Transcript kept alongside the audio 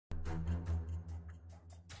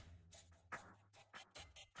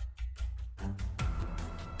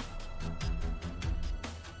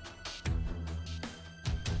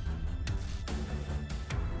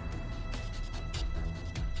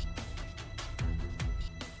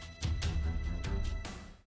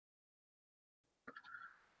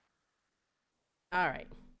All right,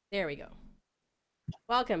 there we go.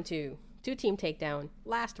 Welcome to Team Takedown,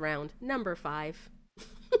 last round, number 5.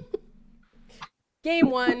 Game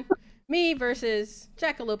 1, me versus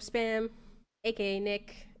JackalopeSpam, aka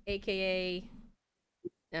Nick, aka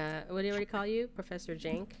what do we call you, Professor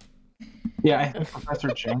Jank? Yeah, I think Professor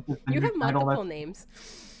Jank is the You new have title. multiple names.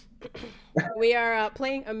 We are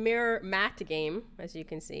playing a mirror mat game, as you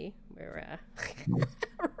can see. We're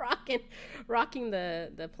rocking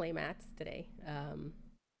the play mats today.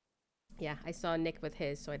 Yeah, I saw Nick with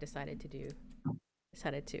his, so I decided to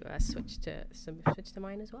switch to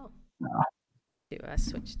mine as well.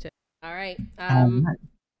 Switch to. All right.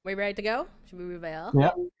 We ready to go? Should we reveal?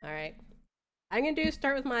 Yeah. All right. I'm gonna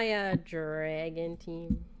start with my dragon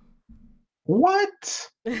team. What?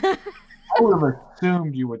 I would have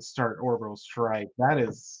assumed you would start Orbital Strike. That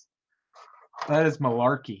is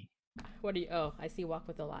malarkey. What do you? Oh, I see. Walk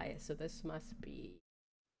with Elias. So this must be.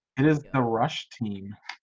 It is the Rush team.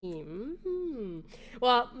 Mm-hmm.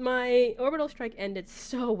 Well, my Orbital Strike ended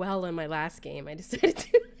so well in my last game. I decided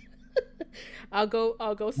to. I'll go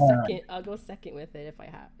second. I'll go second with it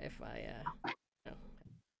no.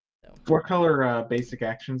 So. What color basic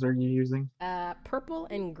actions are you using? Purple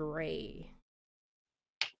and gray.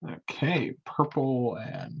 Okay, purple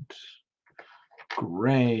and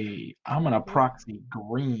gray. I'm gonna proxy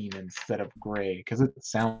green instead of gray because it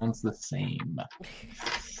sounds the same.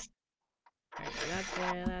 Alright, so that's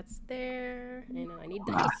there, that's there. And now I need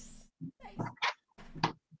dice.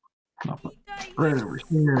 Dice. Right over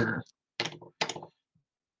here.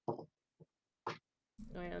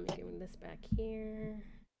 Alright, let me give this back here.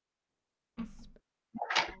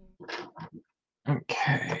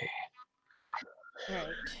 Okay.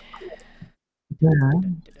 Alright.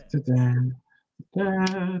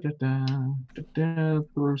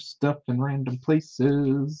 Throw stuff in random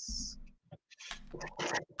places.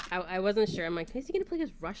 I wasn't sure. I'm like, is he gonna play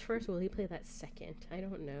his rush first, or will he play that second? I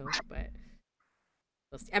don't know, but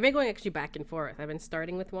we'll see. I've been going actually back and forth. I've been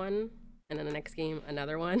starting with one, and then the next game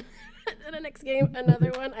another one, and then the next game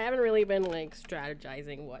another one. I haven't really been like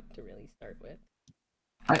strategizing what to really start with.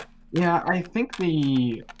 I think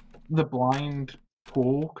the blind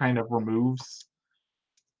pool kind of removes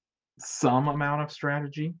some amount of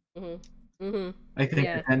strategy. I think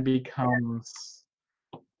it then becomes,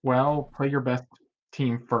 well, play your best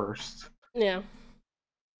team first. Yeah.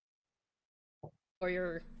 Or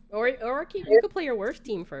you could play your worst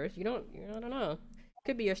team first. I don't know.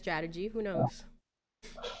 Could be your strategy. Who knows?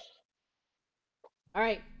 All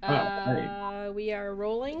right. We are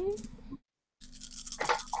rolling.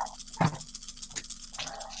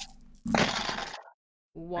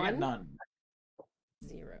 None.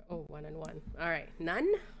 0. Oh, 1 and 1. All right. None?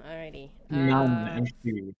 Alrighty. None.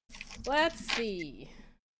 Let's see.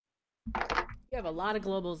 You have a lot of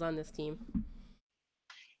globals on this team.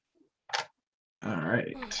 All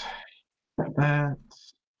right. That.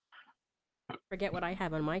 Forget what I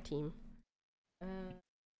have on my team. Oh,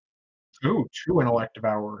 2 intellect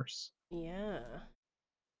devourers. Yeah.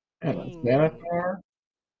 And a Xanathar.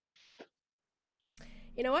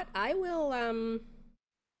 You know what? I will.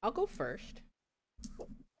 I'll go first.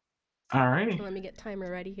 Alrighty. Let me get timer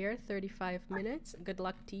ready here. 35 minutes. Good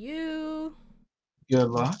luck to you. Good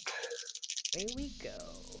luck. Here we go.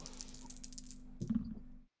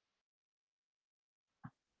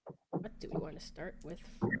 What do we want to start with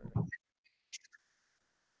first?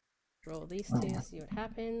 Roll these two, see what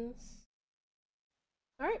happens.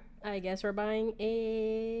 Alright, I guess we're buying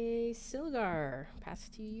a Silgar. Pass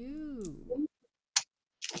to you.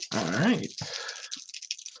 Alright.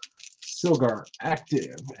 Silgar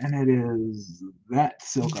active, and it is that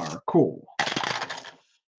Silgar. Cool.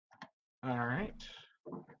 Alright.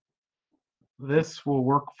 This will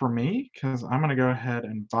work for me because I'm going to go ahead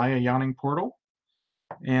and buy a Yawning Portal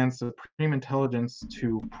and Supreme Intelligence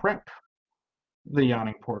to prep the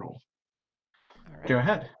Yawning Portal. Right. Go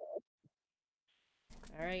ahead.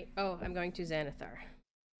 All right. Oh, I'm going to Xanathar.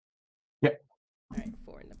 Yep. All right.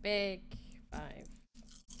 4 in the bag. 5.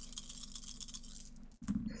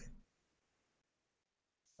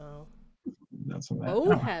 Oh. That's what that.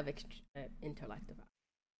 Both have intellect devour.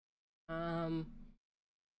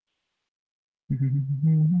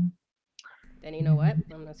 Then you know what?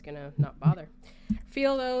 I'm just gonna not bother.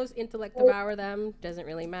 Feel those, intellect devour them, doesn't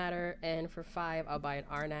really matter. And for 5, I'll buy an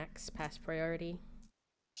Arnax, pass priority.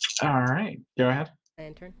 Alright, go ahead.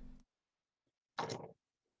 And turn. So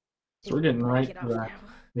we're getting right to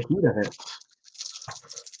the heat of it.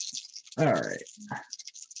 Alright.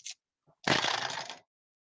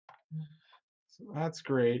 So that's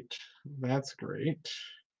great. That's great.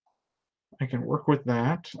 I can work with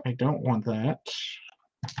that. I don't want that.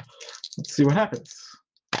 Let's see what happens.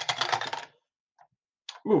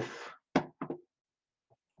 Oof.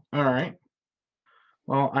 All right.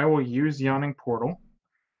 Well, I will use Yawning Portal.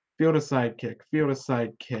 Field a sidekick. Field a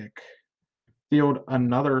sidekick. Field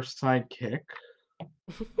another sidekick.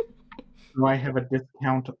 So I have a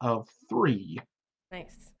discount of 3.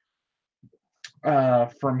 Nice.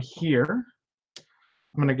 From here,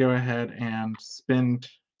 I'm going to go ahead and spend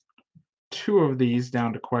 2 of these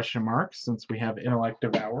down to question marks since we have intellect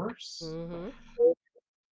devours. Mm-hmm.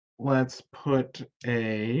 Let's put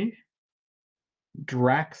a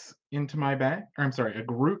Drax into my bag. Or I'm sorry, a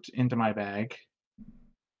Groot into my bag.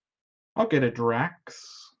 I'll get a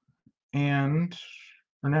Drax. And,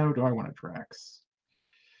 or no, do I want a Drax?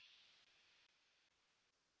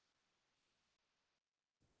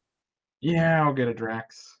 Yeah, I'll get a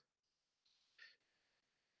Drax.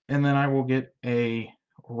 And then I will get a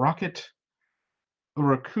Rocket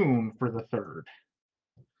Raccoon for the 3rd.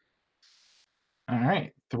 All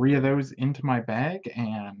right, 3 of those into my bag,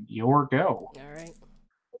 and your go. All right.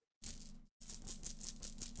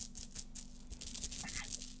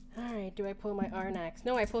 All right. Do I pull my Arnax?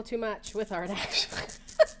 No, I pull too much with Arnax.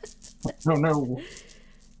 Oh no.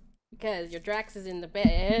 Because your Drax is in the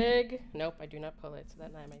bag. Nope, I do not pull it, so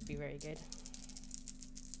that might be very good.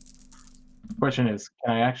 Question is,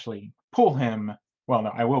 can I actually pull him? Well,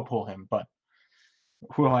 no, I will pull him, but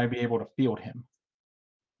will I be able to field him?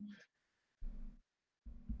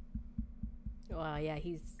 Well, yeah,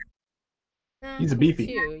 he's He's a beefy.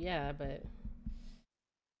 2, yeah, but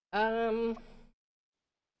all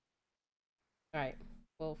right,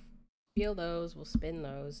 we'll field those. We'll spin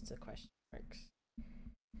those to question marks,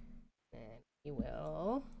 and he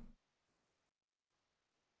will.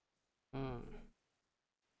 We're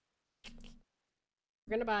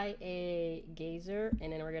gonna buy a Gazer,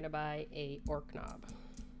 and then we're gonna buy a Orc Knob.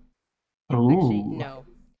 Ooh. Actually, no.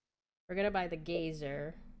 We're gonna buy the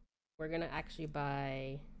Gazer. We're gonna actually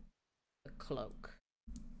buy the Cloak.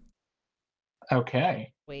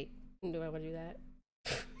 Okay. Wait, do I want to do that?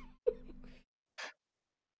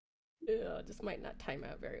 This might not time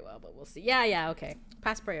out very well, but we'll see. Yeah, okay.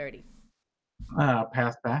 Pass priority.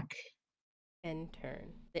 Pass back. End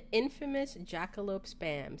turn. The infamous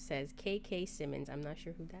JackalopeSpam says KK Simmons. I'm not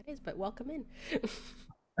sure who that is, but welcome in.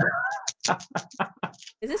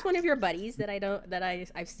 Is this one of your buddies that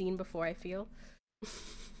I've seen before, I feel?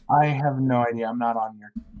 I have no idea. I'm not on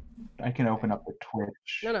your. I can open up the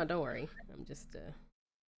Twitch. No, don't worry. I'm just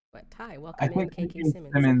But Ty, I welcome in, think KK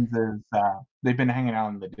Simmons. Simmons is. They've been hanging out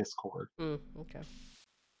in the Discord. Okay.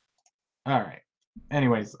 All right.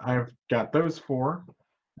 Anyways, I've got those 4,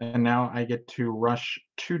 and now I get to rush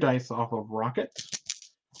 2 dice off of Rocket.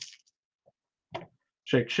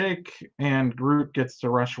 Shake, shake, and Groot gets to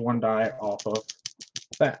rush 1 die off of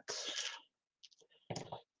that.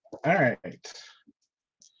 All right.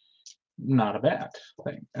 Not a bad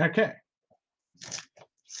thing. Okay.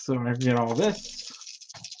 So I get all this.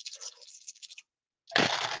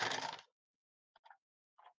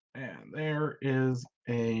 And there is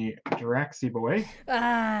a Draxy boy.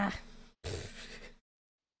 Ah.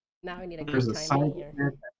 Now I need a There's good a time side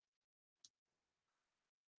here.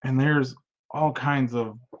 and there's all kinds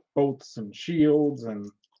of bolts and shields and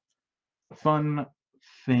fun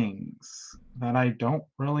things that I don't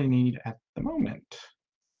really need at the moment.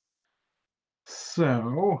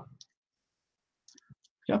 So,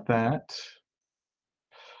 got that.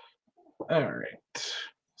 All right.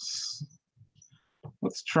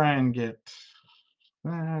 Let's try and get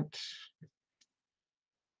that.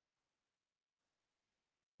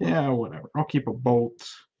 Yeah, whatever. I'll keep a bolt.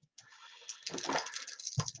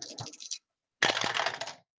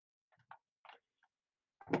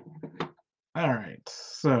 All right,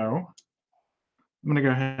 so I'm going to go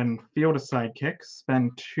ahead and field a sidekick,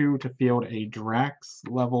 spend 2 to field a Drax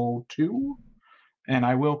level 2, and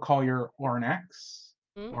I will call your Ornax.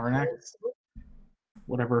 Ornax,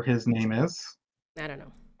 whatever his name is. I don't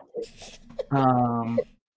know.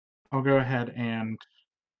 I'll go ahead and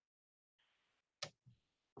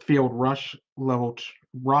field Rush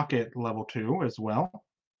Rocket level 2 as well.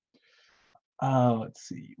 Let's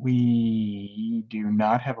see. We do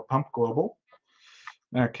not have a Pump Global.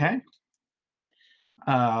 Okay.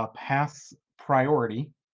 Pass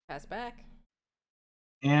priority. Pass back.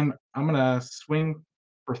 And I'm going to swing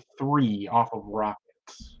for 3 off of Rocket.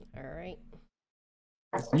 All right.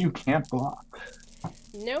 You can't block.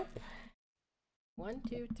 Nope. 1,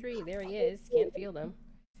 2, 3. There he is. Can't feel them.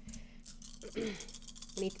 I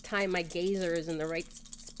need to time my Gazers in the right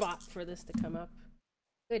spot for this to come up.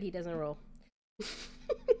 Good, he doesn't roll. Let's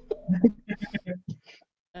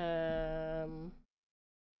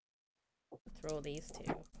roll these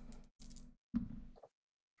 2.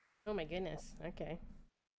 Oh my goodness. Okay.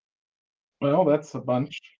 Well, that's a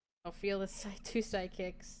bunch. I'll feel the two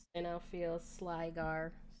sidekicks, and I'll feel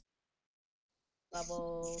Slygar.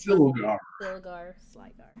 Level Silgar. Slygar.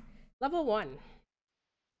 Level 1.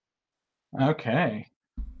 Okay.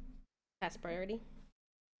 Pass priority.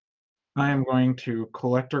 I am going to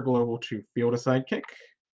Collector Global to field a sidekick.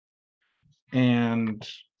 And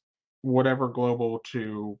whatever global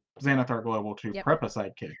to Xanathar Global to prep a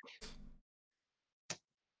sidekick.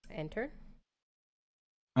 Enter.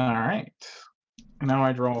 Alright. Now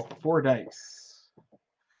I draw 4 dice.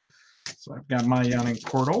 So I've got my Yawning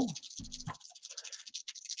Portal.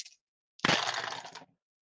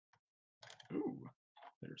 Ooh.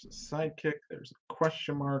 There's a sidekick, there's a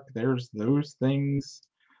question mark, there's those things.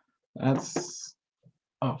 That's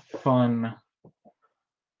a fun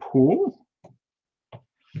pool.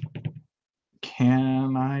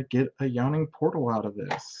 Can I get a Yawning Portal out of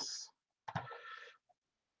this?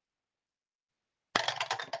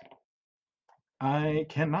 I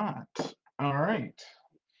cannot. Alright.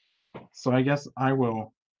 So I guess I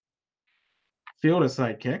will field a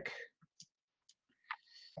sidekick.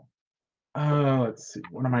 Let's see.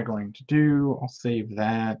 What am I going to do? I'll save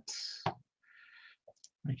that.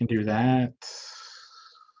 I can do that.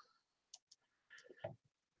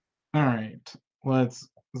 All right. Let's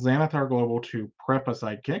Xanathar Global to prep a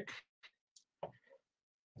sidekick.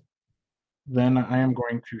 Then I am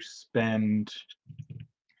going to spend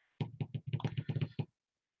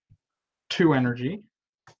 2 energy.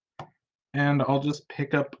 And I'll just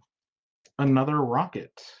pick up another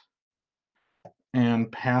rocket and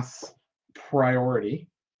pass priority.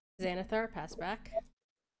 Xanathar, pass back.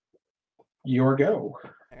 Your go.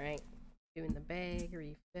 All right. Doing the bag,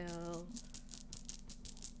 refill.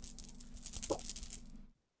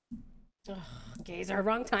 Ugh, Gazer,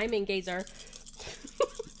 wrong timing, Gazer.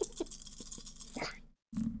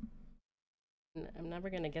 I'm never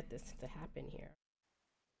gonna get this to happen here.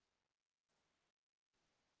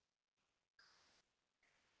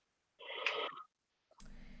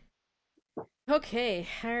 Okay,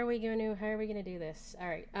 how are we gonna do this? All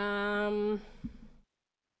right.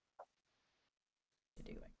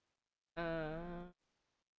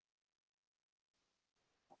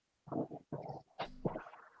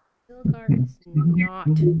 Silgar is not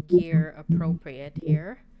gear appropriate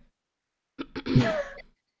here.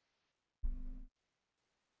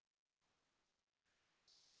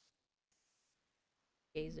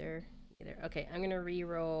 Gazer, either. Okay, I'm gonna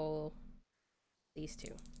re-roll these 2.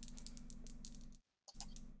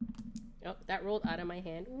 Oh, that rolled out of my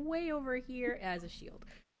hand way over here as a shield.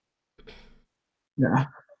 Yeah.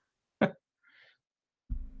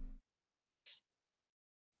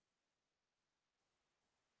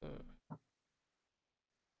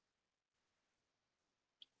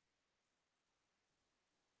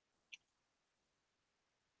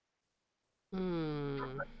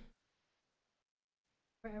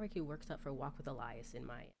 Priority works out for Walk with Elias in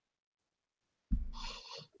my.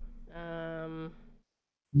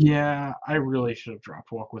 Yeah, I really should have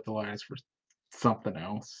dropped Walk with Elias for something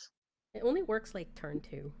else. It only works like turn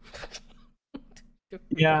 2.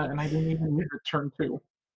 Yeah, and I didn't even use it turn 2.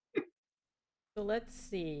 So let's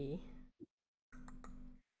see.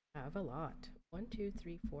 I have a lot. 1, 2,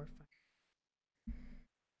 3, 4, 5.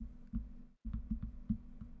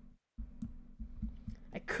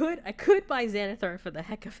 I could buy Xanathar for the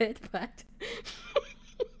heck of it, but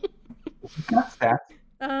That's that.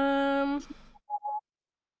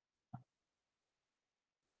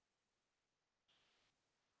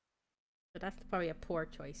 But that's probably a poor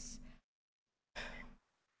choice.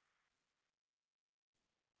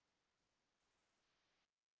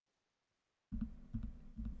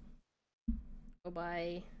 Go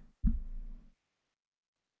buy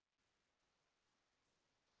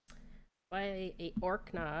a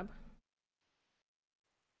orc knob.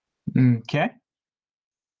 Okay.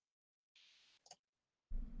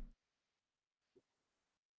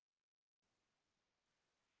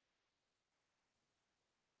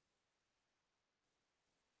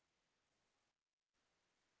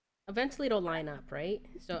 Eventually it'll line up, right?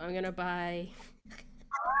 So I'm gonna buy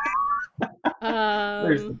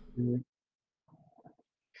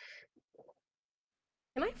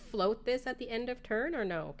Can I float this at the end of turn or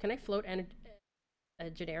no? Can I float a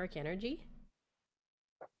generic energy?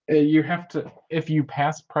 You have to, if you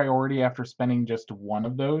pass priority after spending just one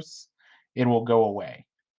of those, it will go away.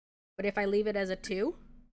 But if I leave it as a 2?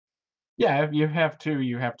 Yeah, if you have 2,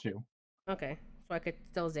 you have 2. Okay, so I could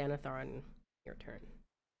still Xanathar on your turn.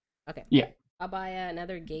 Okay. Yeah. I'll buy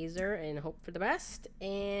another Gazer and hope for the best,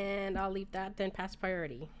 and I'll leave that, then pass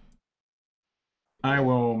priority. I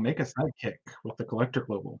will make a sidekick with the Collector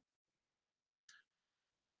Global.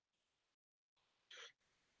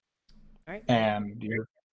 Alright. And you're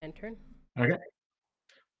End turn. okay.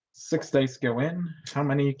 6 dice go in. How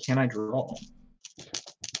many can I draw?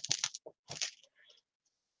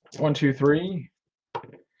 1, 2, 3,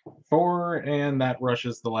 4, and that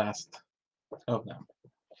rushes the last of them.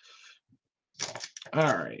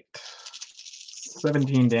 All right.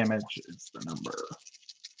 17 damage is the number.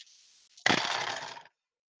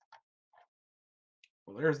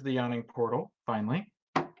 Well, there's the yawning portal, finally.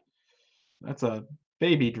 That's a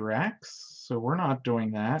baby Drax, so we're not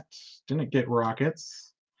doing that. Didn't get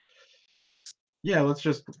rockets. Yeah, let's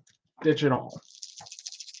just ditch it all.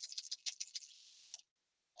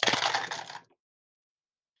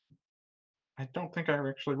 I don't think I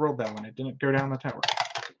actually rolled that one. It didn't go down the tower.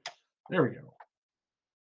 There we go.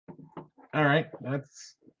 All right,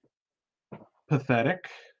 that's pathetic.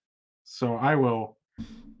 So I will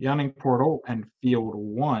Yawning Portal and field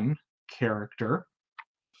 1 character.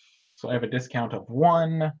 So I have a discount of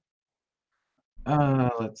 1.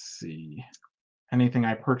 Let's see. Anything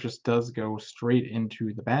I purchase does go straight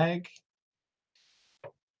into the bag.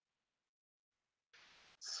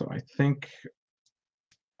 So I think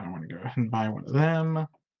I want to go ahead and buy one of them.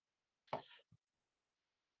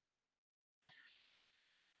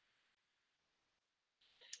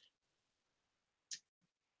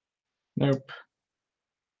 Nope.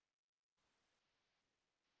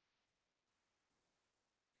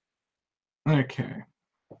 Okay.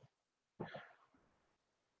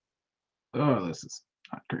 Oh, this is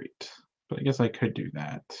not great. But I guess I could do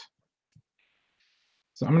that.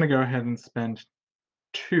 So I'm going to go ahead and spend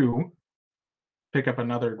 2. Pick up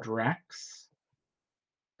another Drax.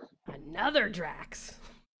 Another Drax.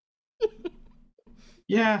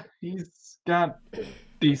 Yeah, he's got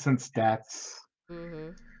decent stats.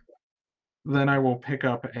 Mm-hmm. Then I will pick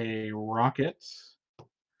up a rocket,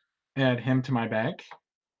 add him to my bag.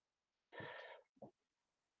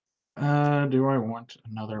 Do I want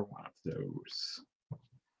another one of those?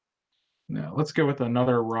 No, let's go with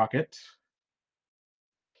another rocket.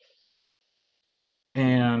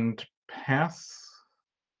 And pass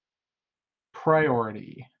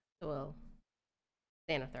priority. Well,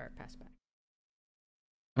 Xanathar pass back.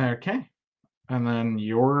 Okay. And then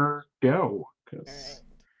your go. Alright.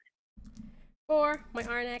 4, my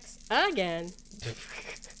Arnex again.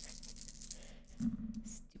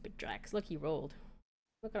 Stupid Drax. Look, he rolled.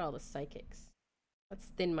 Look at all the psychics. Let's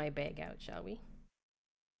thin my bag out, shall we?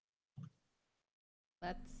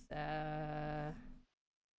 Let's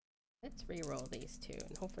re-roll these 2,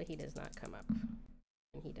 and hopefully he does not come up.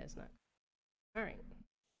 And he does not. Alright.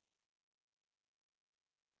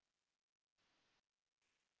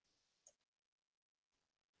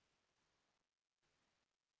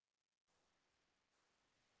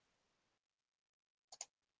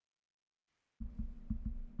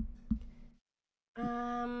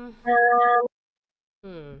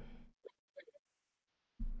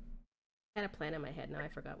 I had a plan in my head, now I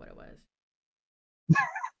forgot what it was.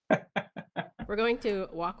 We're going to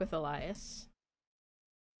walk with Elias.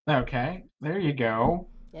 Okay, there you go.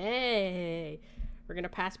 Hey! We're gonna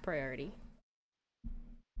pass priority.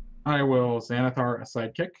 I will Xanathar a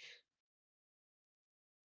sidekick.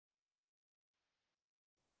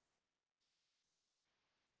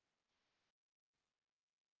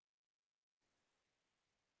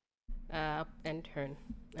 End turn.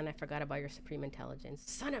 And I forgot about your supreme intelligence.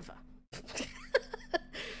 Son of a...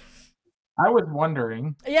 I was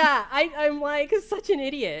wondering. Yeah, I'm like such an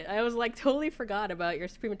idiot. I was like totally forgot about your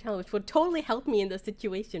supreme intelligence, which would totally help me in this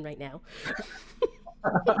situation right now.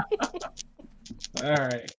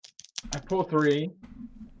 Alright. I pull 3.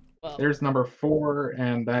 Well, There's number 4,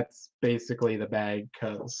 and that's basically the bag,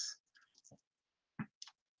 because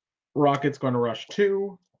Rocket's going to rush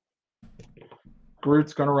 2.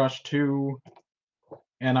 Groot's going to rush 2.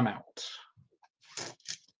 And I'm out.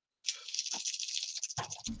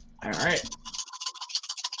 Alright.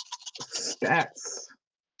 Stats.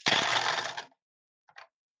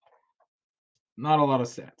 Not a lot of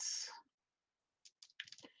stats.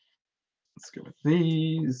 Let's go with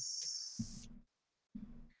these.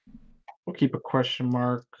 We'll keep a question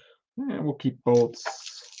mark. And we'll keep bolts.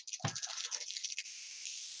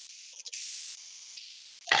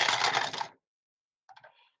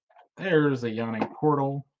 There's a yawning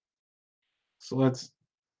portal. So let's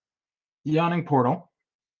yawning portal.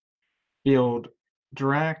 Field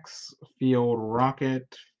Drax. Field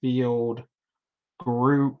Rocket. Field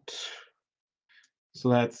Groot. So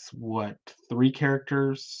that's what, 3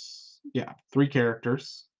 characters? Yeah, 3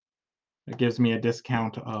 characters. It gives me a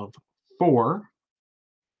discount of 4.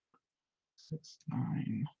 6,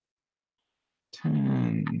 9,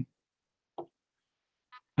 10.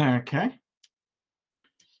 Okay.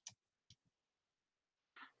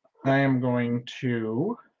 I am going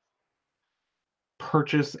to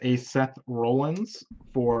purchase a Seth Rollins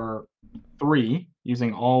for 3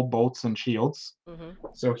 using all bolts and shields.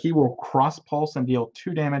 So he will cross pulse and deal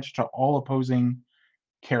 2 damage to all opposing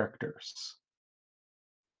characters.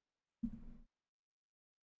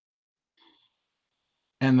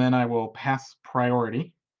 And then I will pass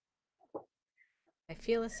priority. I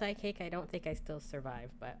feel a psychic. I don't think I still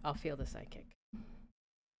survive, but I'll feel the psychic.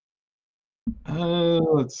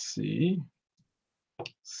 Let's see.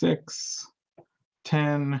 6,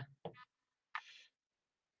 10.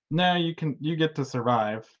 No, you get to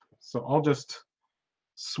survive. So I'll just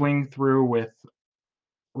swing through with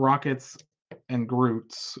rockets and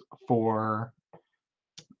Groots for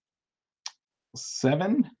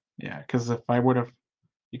 7. Yeah, because if I would have,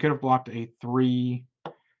 you could have blocked a 3,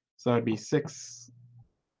 so that would be 6,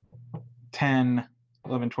 10,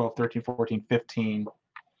 11, 12, 13, 14, 15.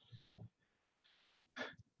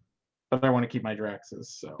 But I want to keep my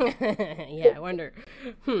Draxes, so. Yeah, I wonder.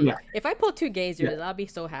 Yeah. If I pull 2 Gazers, I'll be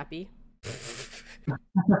so happy.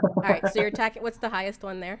 Alright, so you're attacking. What's the highest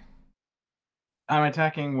one there? I'm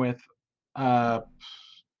attacking with, yeah,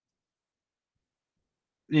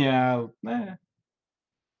 yeah,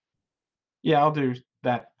 I'll do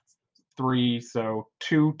that 3, so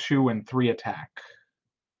 2, 2, and 3 attack.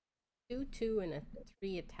 2, 2, and a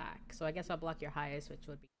 3 attack. So I guess I'll block your highest, which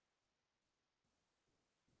would be.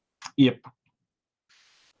 Yep.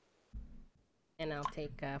 And I'll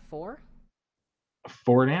take 4.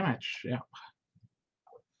 4 damage, yeah.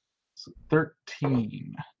 So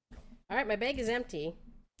 13. Alright, my bag is empty.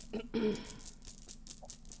 1,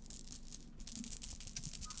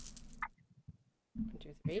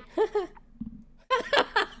 2, 3.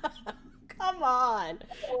 Come on!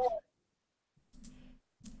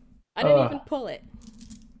 I didn't even pull it.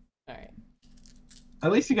 Alright.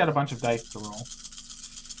 At least you got a bunch of dice to roll.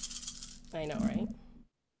 I know, right?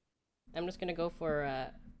 I'm just gonna go for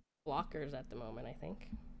blockers at the moment, I think.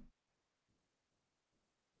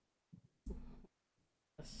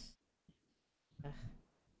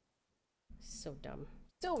 So dumb.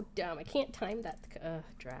 So dumb. I can't time that.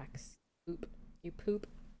 Drax. Poop. You poop.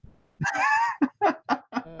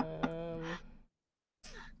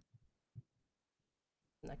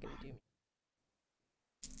 Not gonna do.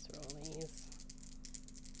 Let's roll these.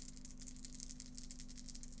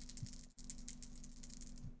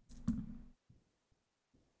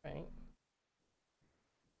 Right.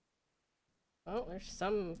 Oh, there's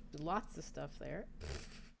lots of stuff there.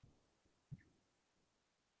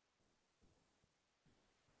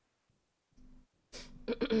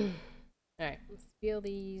 Alright, let's feel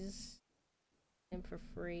these in for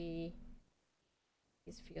free.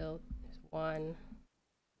 These feel, there's 1.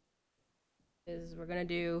 We're gonna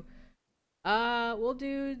do, we'll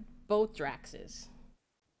do both Draxes.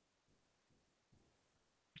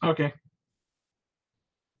 Okay.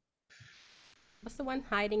 What's the one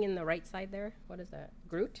hiding in the right side there? What is that?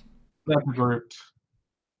 Groot? That's Groot.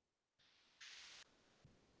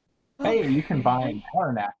 Hey, you can buy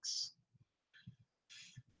Tarnax.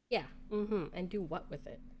 Yeah. And do what with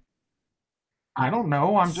it? I don't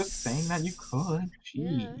know. I'm just saying that you could.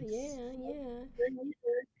 Jeez. Yeah.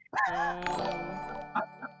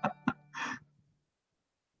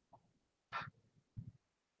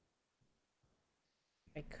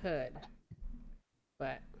 I could,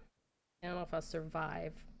 but I don't know if I'll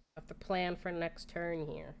survive. I have to plan for next turn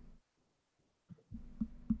here.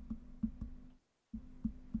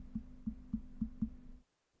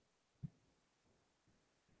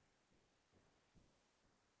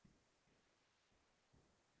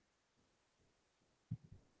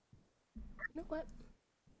 You know what?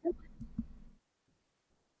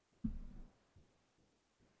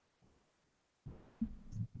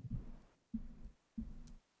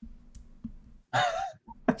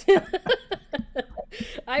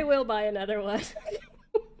 I will buy another one.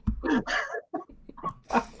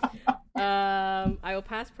 I will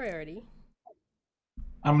pass priority.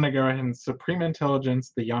 I'm going to go ahead and Supreme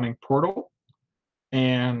Intelligence the Yawning Portal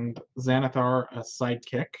and Xanathar a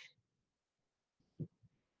Sidekick.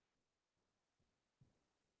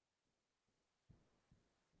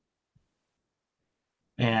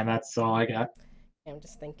 And that's all I got. I'm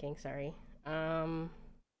just thinking, sorry. I'm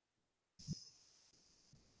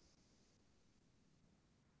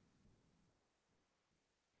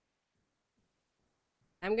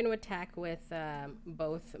going to attack with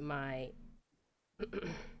both my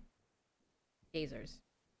Gazers.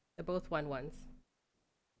 They're both 1/1s.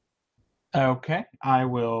 Okay, I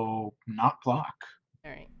will not block.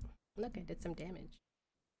 Alright. Look, I did some damage.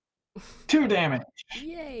 2 damage.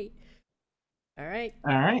 Yay! Alright.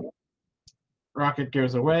 Alright. Rocket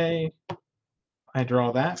goes away. I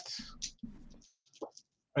draw that.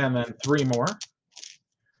 And then 3 more.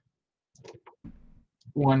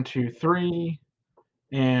 1, 2, 3.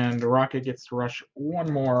 And Rocket gets to rush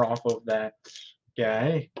 1 more off of that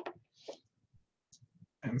guy.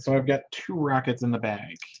 And so I've got 2 rockets in the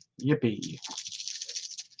bag. Yippee.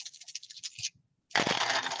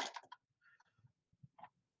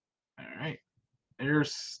 Alright.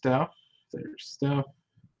 There's stuff. There's stuff.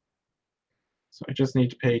 So I just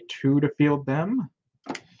need to pay 2 to field them.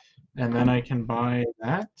 And then I can buy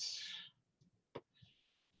that.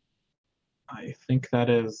 I think that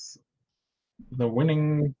is the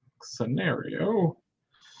winning scenario.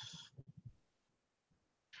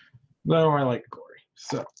 Though I like glory.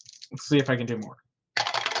 So let's see if I can do more.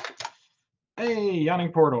 Hey,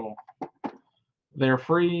 Yawning Portal. They're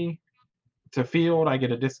free to field. I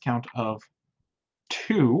get a discount of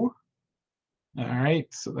 2. Alright,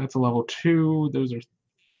 so that's a level 2. Those are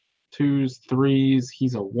 2s, 3s.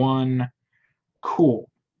 He's a 1. Cool.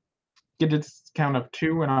 Get a discount of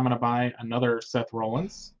 2, and I'm going to buy another Seth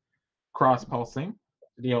Rollins. Cross pulsing.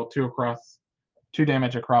 Deal 2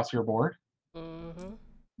 damage across your board. Mm-hmm.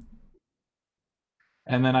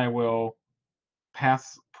 And then I will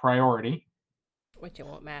pass priority. Which it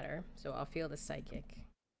won't matter, so I'll feel the psychic.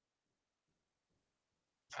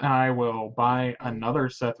 I will buy another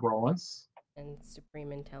Seth Rollins. And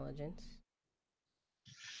Supreme Intelligence.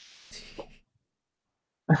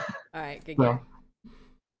 Alright, good game.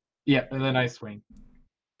 Yeah, and then I swing.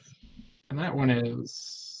 And that one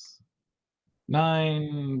is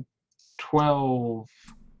 9, 12,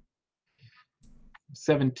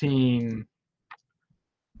 17,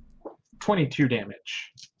 22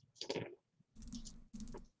 damage.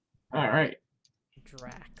 All right.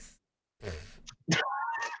 Drax.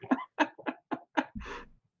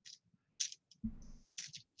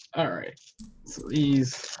 All right. So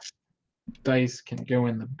these dice can go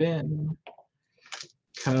in the bin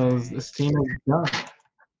because this team is done.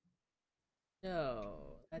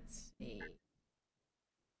 So let's see.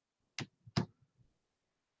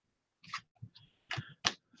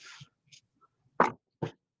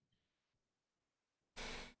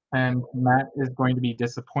 And Matt is going to be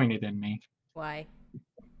disappointed in me. Why?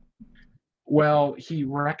 Well, he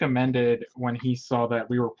recommended when he saw that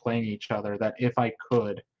we were playing each other that if I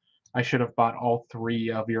could, I should have bought all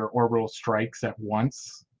 3 of your orbital strikes at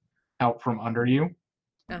once out from under you.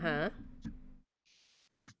 Uh-huh.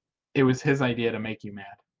 It was his idea to make you mad.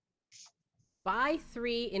 Buy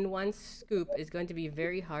 3 in one scoop is going to be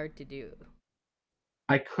very hard to do.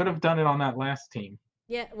 I could have done it on that last team.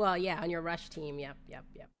 Yeah, well, yeah, on your rush team. Yep.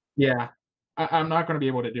 Yeah. I'm not going to be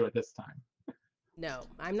able to do it this time. No,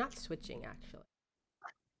 I'm not switching, actually.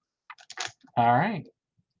 All right.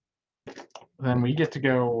 Then we get to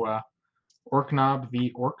go Orknob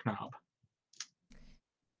v. Orknob.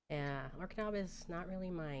 Yeah, Orknob is not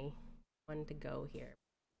really my one to go here.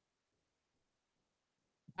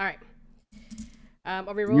 All right.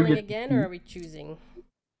 Are we rolling again, or are we choosing?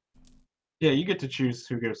 Yeah, you get to choose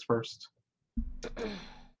who goes first.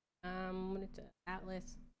 What is it?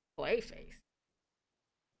 Atlas, Playface.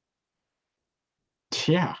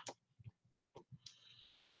 Yeah.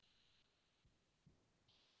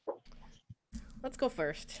 Let's go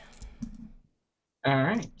first. All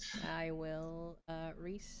right. I will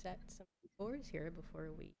reset some scores here before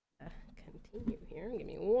we continue here. Give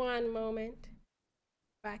me one moment.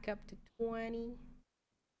 Back up to 20.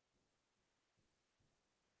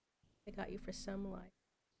 I got you for some life.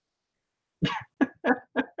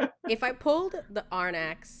 If I pulled the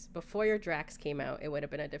Arnax before your Drax came out, it would have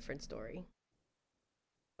been a different story.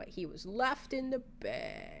 But he was left in the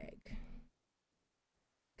bag.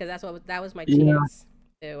 Because that was my chance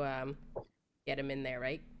to get him in there,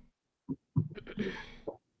 right?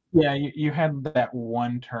 Yeah, you had that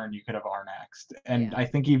one turn you could have Arnaxed. And I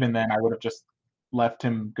think even then I would have just left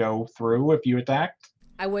him go through if you attacked.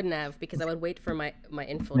 I wouldn't have, because I would wait for my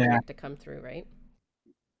infiltrate to come through, right?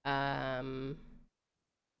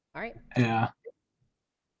 All right. Yeah.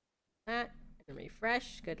 That and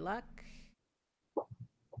refresh. Good luck.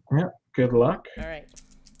 Yeah. Good luck. All right.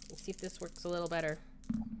 Let's see if this works a little better.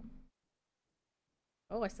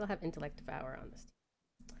 Oh, I still have Intellect Devour on this.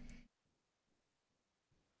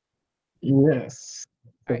 Yes.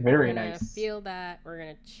 Right, very we're gonna nice. feel that. We're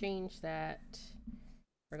gonna change that.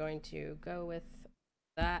 We're going to go with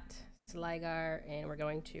that Sligar, and we're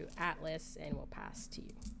going to Atlas, and we'll pass to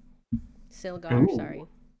you. Silgar, sorry.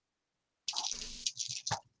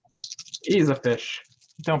 He's a fish.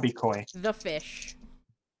 Don't be coy. The fish.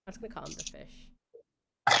 I was gonna call him the fish.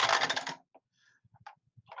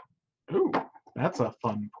 Ooh, that's a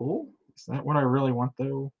fun pool. Is that what I really want,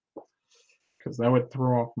 though? Because that would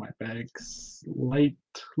throw off my bag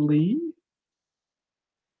slightly.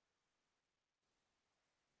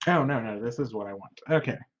 Oh, no, this is what I want.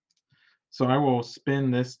 Okay. So I will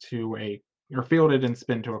spin this to or field it and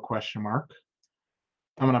spin to a question mark.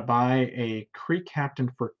 I'm going to buy a Creek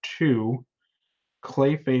Captain for 2,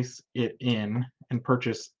 Clayface it in, and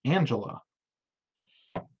purchase Angela.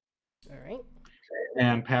 All right.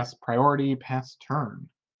 And pass priority, pass turn.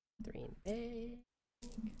 3 in bag.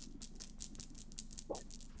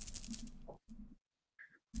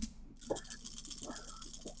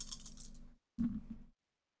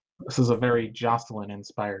 This is a very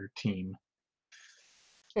Jocelyn-inspired team.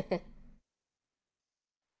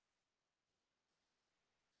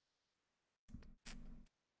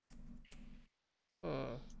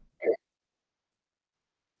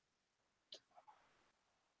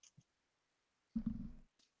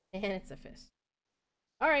 And it's a fist.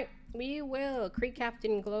 All right, we will Creek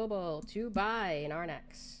Captain Global to buy in our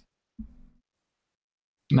next.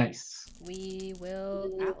 Nice. We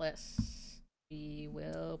will Atlas. We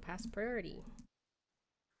will pass priority.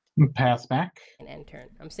 Pass back. And end turn.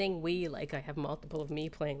 I'm saying we like I have multiple of me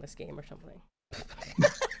playing this game or something.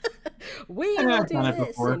 We will do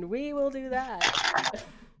this and we will do that.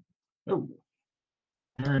 Oh.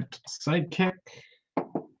 Alright, sidekick.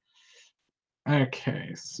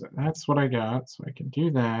 Okay, so that's what I got, so I can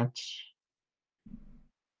do that.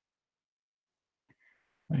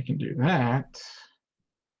 I can do that.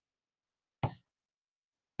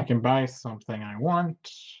 I can buy something I want.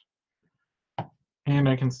 And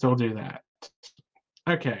I can still do that.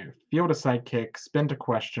 Okay, field a sidekick, spin to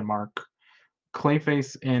question mark,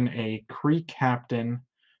 Clayface in a Creek Captain,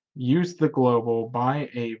 use the global, buy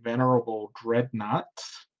a Venerable Dreadnought,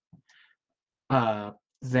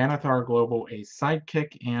 Xanathar Global a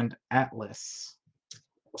sidekick, and Atlas.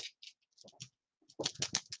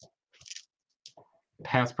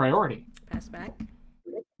 Pass priority. Pass back.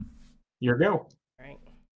 Your go. All right.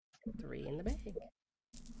 3 in the bag.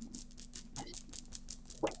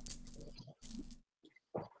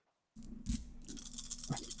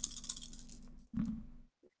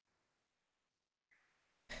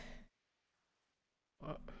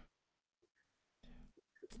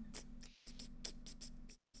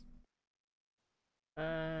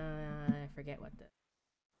 I forget what the.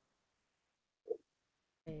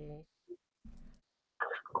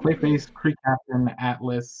 Clayface, Creek Captain,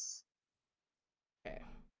 Atlas. Okay.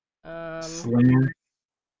 Slinger.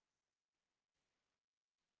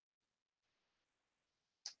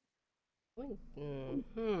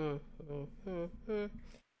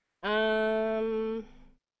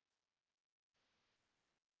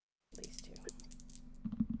 These 2.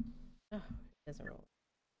 Oh, it doesn't roll.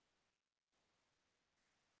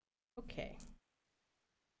 Okay.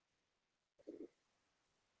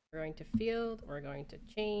 We're going to field. We're going to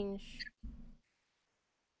change.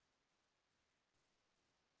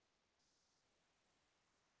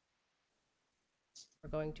 We're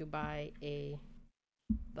going to buy a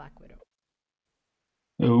Black Widow.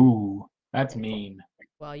 Ooh, that's mean.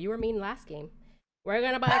 Well, you were mean last game. We're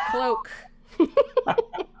going to buy a cloak.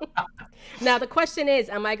 Now, the question is,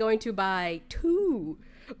 am I going to buy 2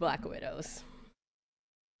 Black Widows?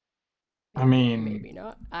 I mean, maybe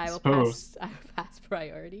not. I will pass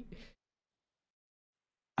priority.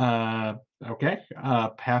 Okay.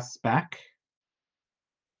 Pass back.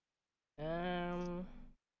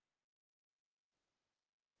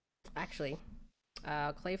 Actually,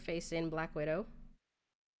 Clayface in Black Widow.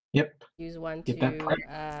 Yep. Use 1 to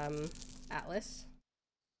Atlas.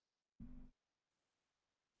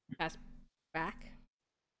 Pass back.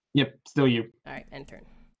 Yep, still you. All right, end turn.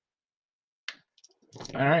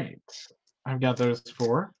 All right, I've got those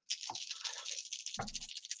 4.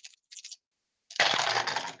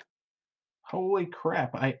 Holy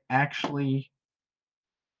crap! I actually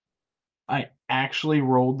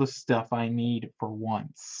rolled the stuff I need for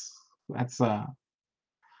once. That's that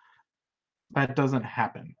doesn't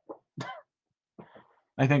happen.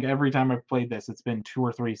 I think every time I've played this, it's been 2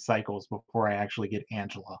 or 3 cycles before I actually get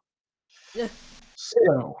Angela.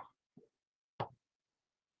 So,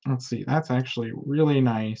 let's see. That's actually really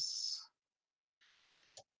nice.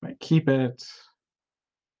 I keep it.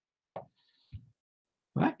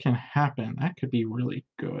 That can happen. That could be really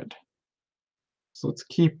good. So let's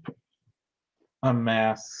keep a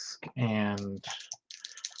mask and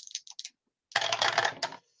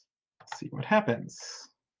see what happens.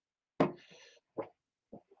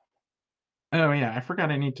 Oh yeah, I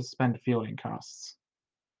forgot I need to spend fielding costs.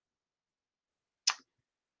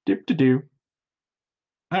 Doop-de-doo.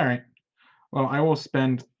 All right. Well, I will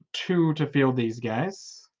spend 2 to field these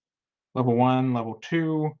guys. Level 1, level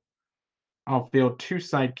 2. I'll field 2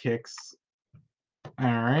 sidekicks. All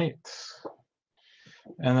right.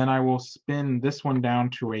 And then I will spin this one down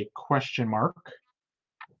to a question mark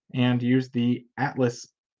and use the Atlas.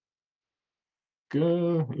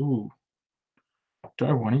 Ooh. Do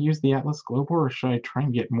I want to use the Atlas Global, or should I try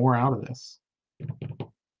and get more out of this?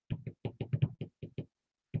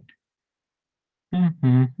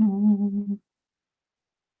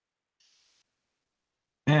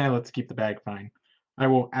 Let's keep the bag fine. I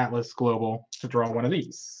will Atlas Global to draw one of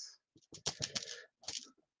these.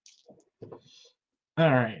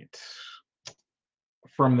 All right.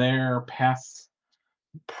 From there, pass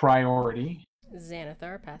priority.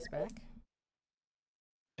 Xanathar, pass back.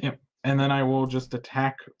 Yep. And then I will just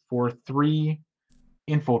attack for 3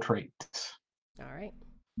 infiltrate. All right.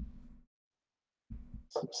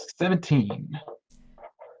 So 17.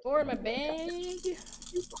 For my bag.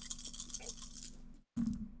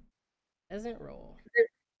 Doesn't roll.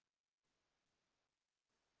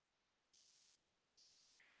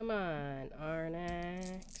 Come on,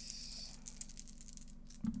 Arnax.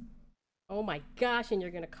 Oh my gosh, and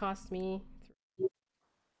you're gonna cost me.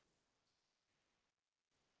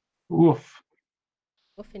 Oof.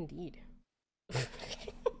 Oof indeed.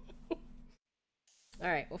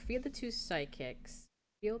 Alright, we'll feed the 2 psychics.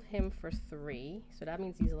 Field him for 3, so that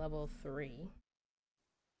means he's level 3.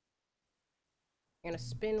 I'm gonna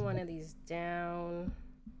spin one of these down.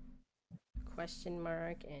 Question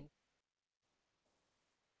mark and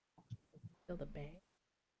fill the bag.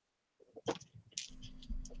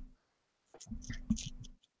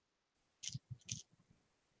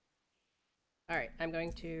 Alright, I'm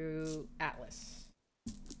going to Atlas.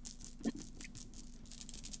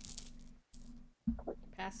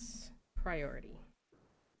 Pass priority.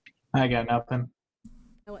 I got nothing.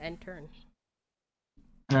 Oh, end turn.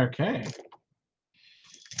 Okay.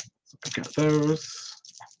 So I got those.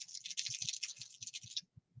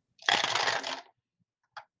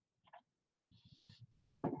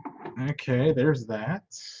 Okay, there's that.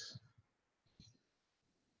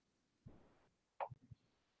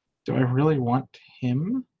 Do I really want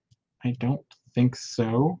him? I don't think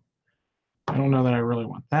so. I don't know that I really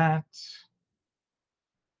want that.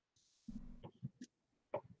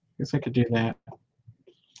 Guess I could do that.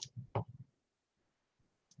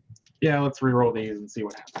 Yeah, let's re-roll these and see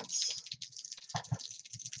what happens.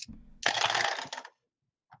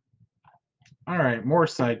 All right, more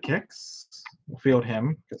sidekicks. We'll field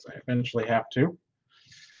him because I eventually have to.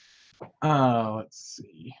 Let's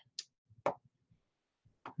see. I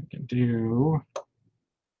can do.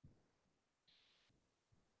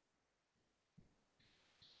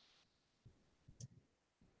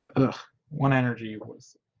 Ugh, 1 energy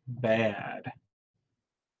was bad.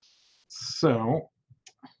 So,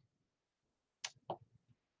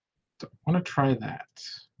 I want to try that.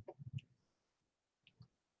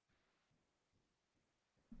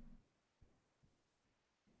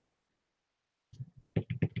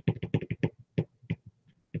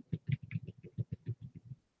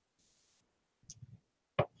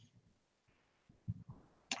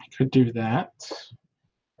 I could do that.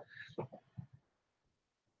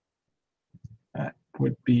 That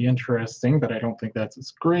would be interesting, but I don't think that's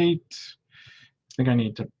as great. I think I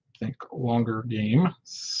need to think longer game.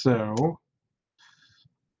 So,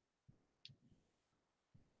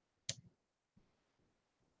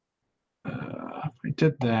 if I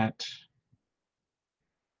did that,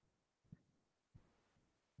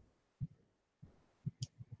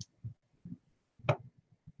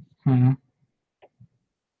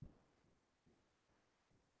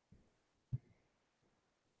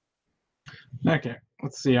 Okay,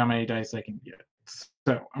 let's see how many dice I can get.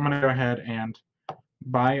 So I'm going to go ahead and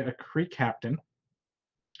buy a Kree Captain,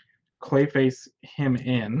 Clayface him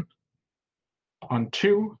in on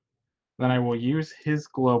 2. Then I will use his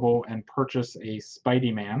global and purchase a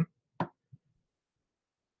Spidey Man.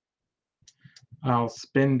 I'll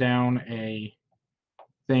spin down a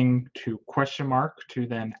thing to question mark to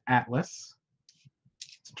then Atlas.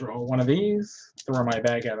 Let's draw one of these, throw my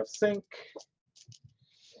bag out of sync.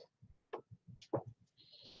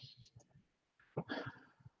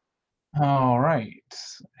 All right,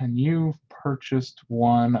 and you've purchased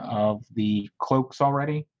one of the cloaks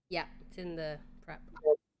already? Yeah, it's in the prep.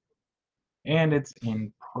 And it's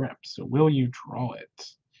in prep, so will you draw it?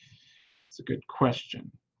 It's a good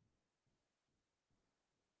question.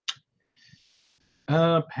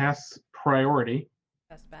 Pass priority.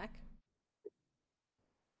 Pass back.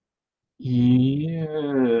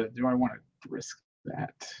 Yeah, do I want to risk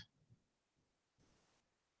that?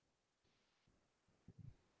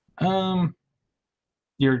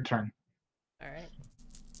 Your turn. All right.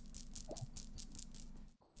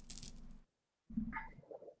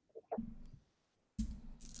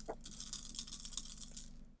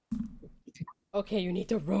 Okay, you need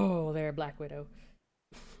to roll there, Black Widow.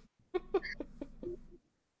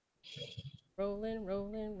 Rolling,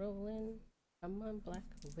 rolling, rolling. Come on, Black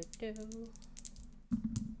Widow.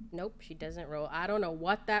 Nope, she doesn't roll. I don't know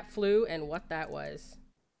what that flew and what that was.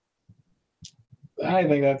 I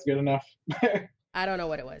think that's good enough. I don't know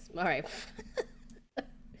what it was. All right.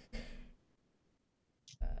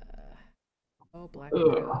 Oh, Black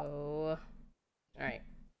Widow. All right.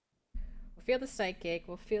 We'll feel the Psychic.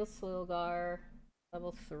 We'll feel Slilgar.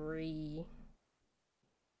 Level 3.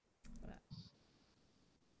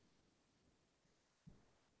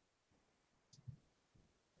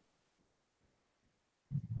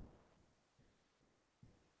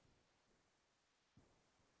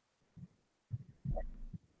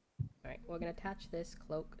 Alright, we're gonna attach this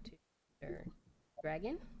cloak to their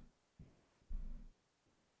dragon.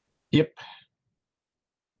 Yep.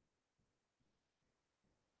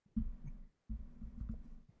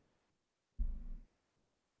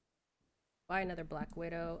 Buy another Black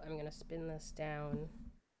Widow. I'm gonna spin this down.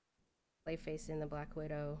 Play face in the Black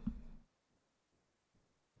Widow.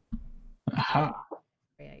 Aha.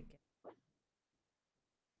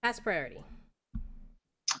 Pass priority.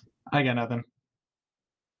 I got nothing.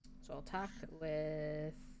 So I'll attack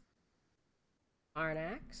with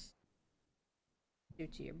Arnax. 2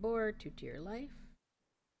 to your board, 2 to your life.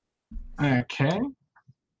 Okay.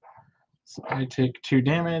 So I take 2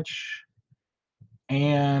 damage.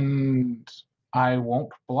 And I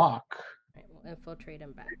won't block. Alright, we'll infiltrate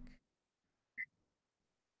him back.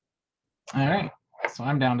 Alright. So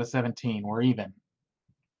I'm down to 17. We're even.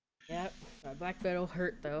 Yep. My Black Widow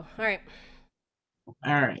hurt though. Alright.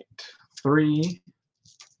 Alright. 3.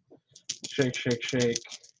 Shake, shake, shake.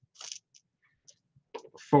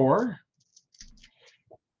 4.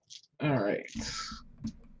 Alright.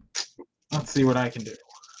 Let's see what I can do.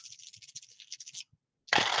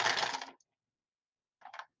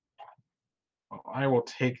 Well, I will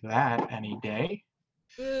take that any day.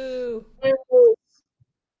 Ooh.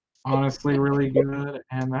 Honestly, really good,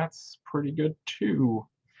 and that's pretty good too.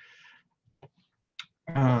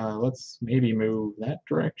 Let's maybe move that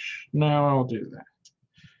direction. No, I'll do that.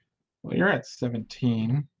 Well, you're at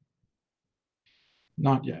 17.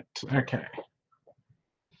 Not yet. Okay.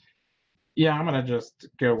 Yeah, I'm gonna just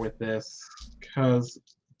go with this because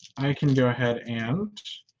I can go ahead and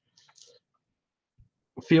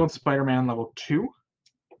Field Spider-Man level 2.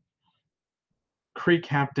 Kree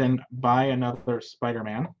Captain, buy another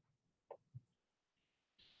Spider-Man.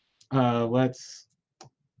 Let's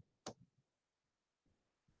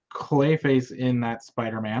Clayface in that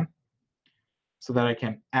Spider-Man so that I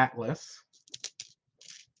can Atlas.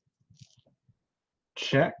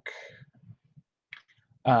 Check.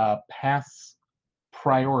 Pass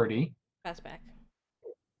priority. Pass back.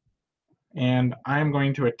 And I'm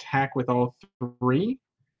going to attack with all 3.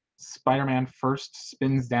 Spider-Man first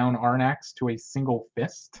spins down Arnax to a single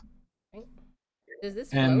fist. Right. Does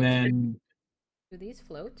this and float? Then do these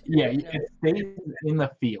float? Yeah, no. it stays in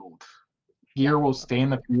the field. Gear will stay in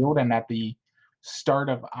the field, and at the start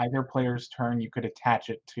of either player's turn, you could attach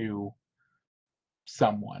it to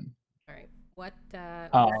someone. All right. What?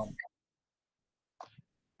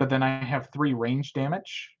 But then I have 3 range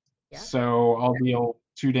damage. Yeah. So I'll deal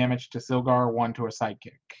 2 damage to Silgar, 1 to a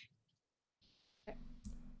sidekick. Okay.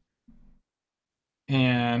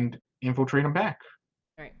 And infiltrate them back.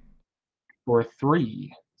 All right. For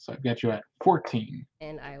 3. So I've got you at 14.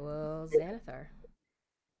 And I will Xanathar.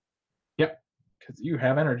 Yep. Because you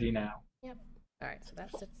have energy now. Yep. All right. So that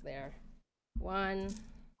sits there. 1.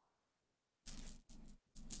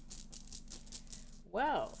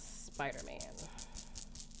 Well, Spider-Man.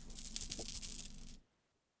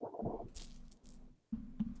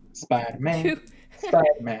 Spider-Man.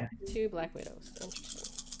 Spider-Man. 2 Black Widows. Interesting.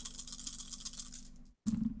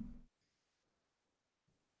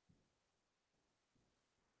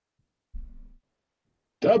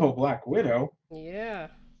 Double Black Widow? Yeah.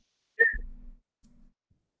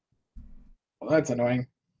 Well, that's annoying.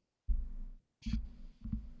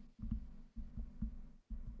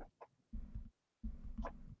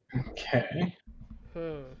 Okay. What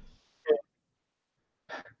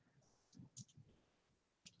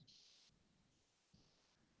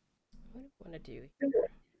do I want to do here? I'm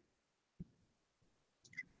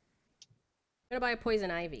going to buy a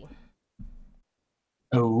Poison Ivy.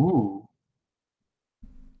 Oh.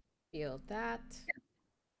 Field that.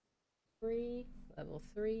 3. Level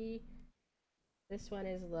 3. This one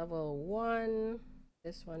is level 1.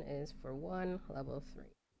 This one is for 1. Level 3.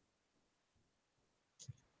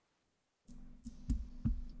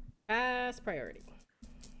 Pass priority.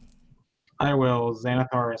 I will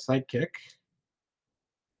Xanathar a sidekick.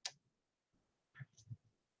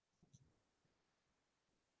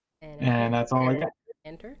 And that's all I got.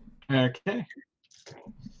 Enter. Okay.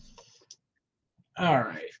 All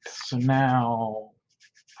right. So now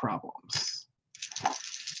problems.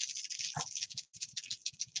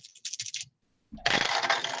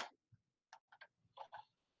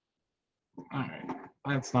 All right.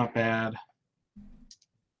 That's not bad.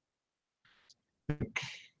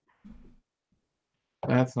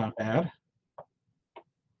 That's not bad.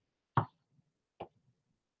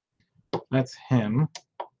 That's him.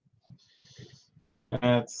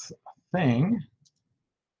 That's a thing.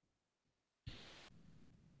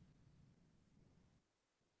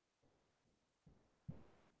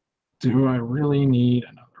 Do I really need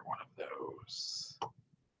another one of those?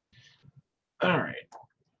 All right.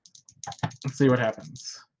 Let's see what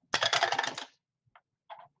happens.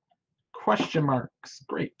 Question marks.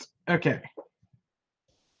 Great. Okay.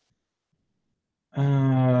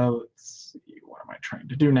 Let's see. What am I trying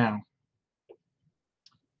to do now?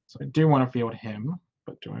 So I do want to field him,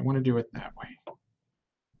 but do I want to do it that way?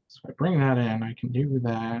 So if I bring that in, I can do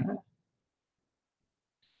that.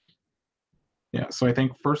 Yeah, so I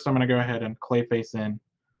think first I'm going to go ahead and Clayface in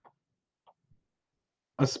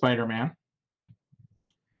a Spider-Man.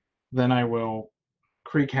 Then I will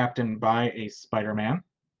Kree Captain by a Spider-Man.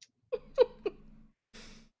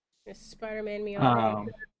 Spider-Man me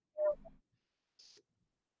already.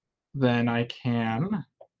 Then I can.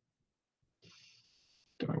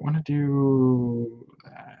 Do I want to do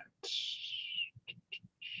that?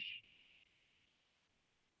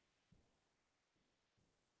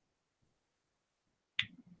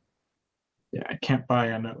 Yeah, I can't buy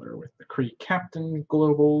another with the Kree Captain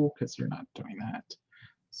Global because you're not doing that.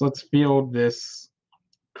 So let's field this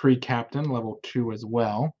Kree Captain level 2 as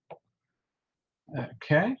well.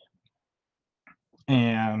 Okay.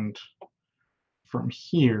 And from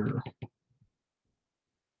here,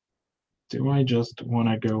 do I just want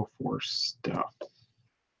to go for stuff?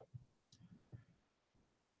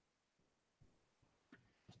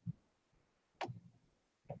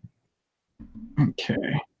 Okay.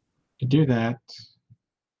 To do that,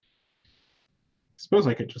 I suppose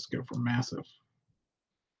I could just go for massive.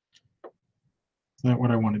 Is that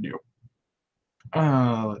what I want to do?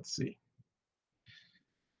 Let's see.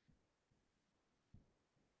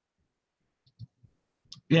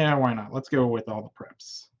 Yeah, why not? Let's go with all the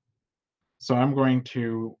preps. So I'm going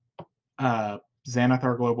to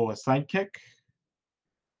Xanathar Global as sidekick,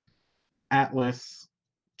 Atlas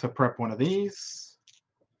to prep one of these,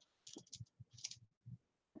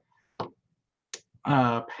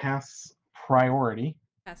 pass priority.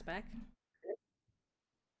 Pass back.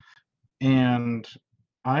 And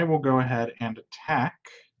I will go ahead and attack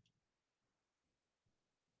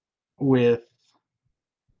with,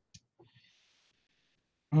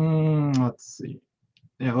 let's see.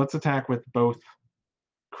 Yeah, let's attack with both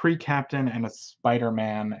Kree Captain and a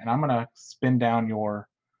Spider-Man, and I'm going to spin down your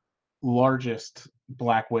largest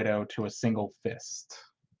Black Widow to a single fist.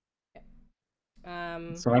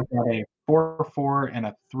 So I've got a 4/4 and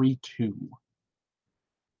a 3/2.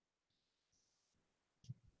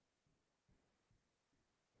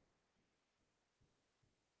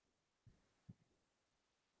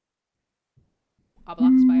 I'll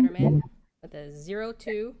block Spider-Man with a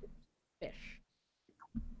 0/2 fish.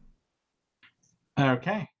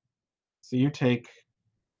 Okay. So you take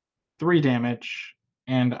 3 damage,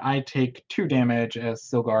 and I take 2 damage as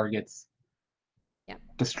Silgar gets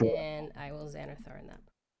destroyed. And I will Xanathar in that.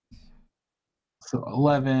 So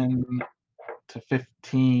 11 to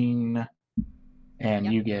 15,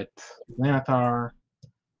 and you get Xanathar,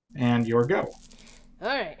 and your go. All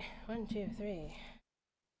right. 1, 2, 3,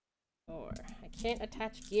 4. I can't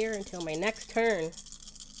attach gear until my next turn.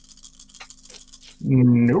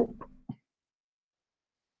 Nope.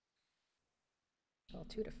 Well,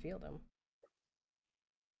 2 to field him.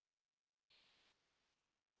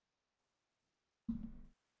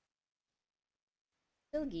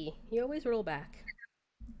 Silgy, you always roll back.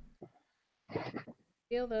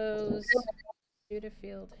 Feel those. 2 to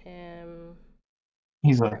field him.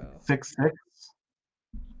 He's a 6/6.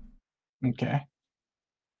 Okay.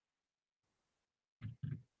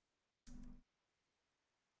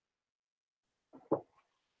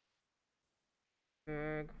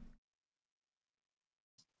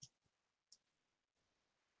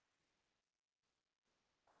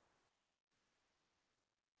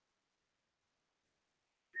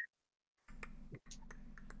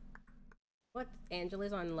 What?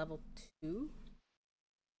 Angela's on level 2?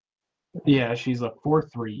 Yeah, she's a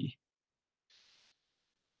 4/3.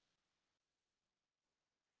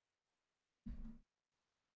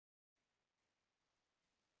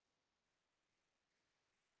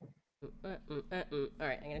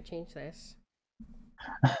 Alright, I'm gonna change this.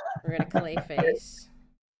 We're gonna clay face.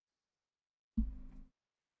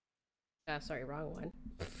 Sorry, wrong one.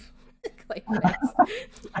 Clay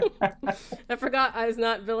face. I forgot I was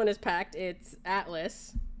not Villainous Pact. It's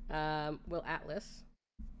Atlas. Will Atlas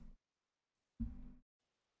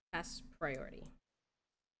pass priority?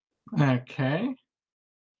 Okay.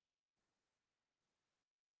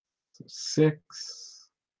 So 6.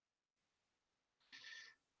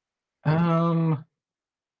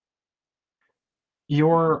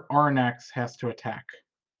 Your Arnax has to attack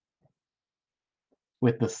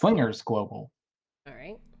with the Slingers Global. All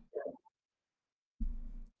right.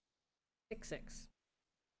 6/6.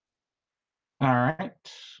 All right.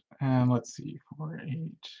 And let's see. 4, 8.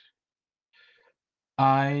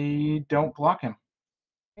 I don't block him.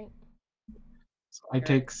 Right. So I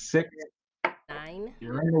take 6. 9.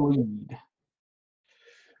 You're in the lead.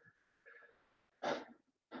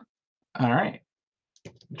 All right.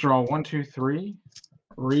 Draw 1, 2, 3.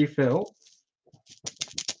 Refill.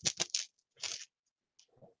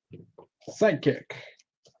 Sidekick.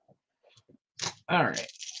 All right.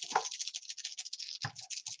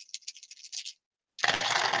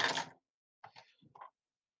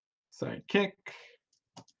 Sidekick.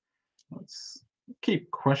 Let's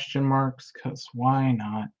keep question marks, because why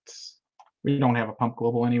not? We don't have a pump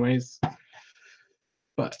global anyways.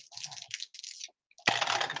 But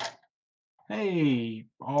hey,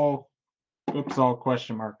 all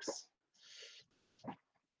question marks.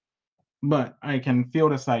 But I can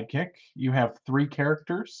field a sidekick. You have 3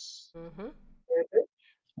 characters.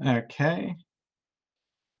 Okay.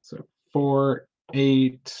 So 4,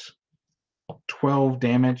 8, 12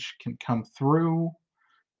 damage can come through.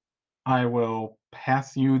 I will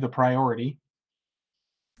pass you the priority.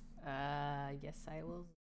 Yes, I will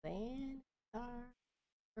stand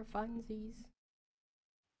for funsies.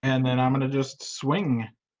 And then I'm going to just swing.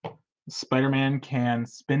 Spider-Man can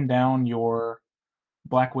spin down your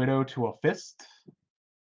Black Widow to a fist.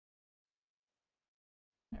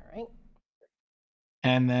 All right.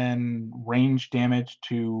 And then range damage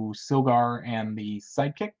to Silgar and the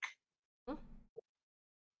sidekick.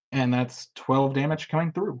 And that's 12 damage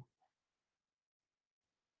coming through.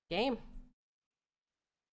 Game.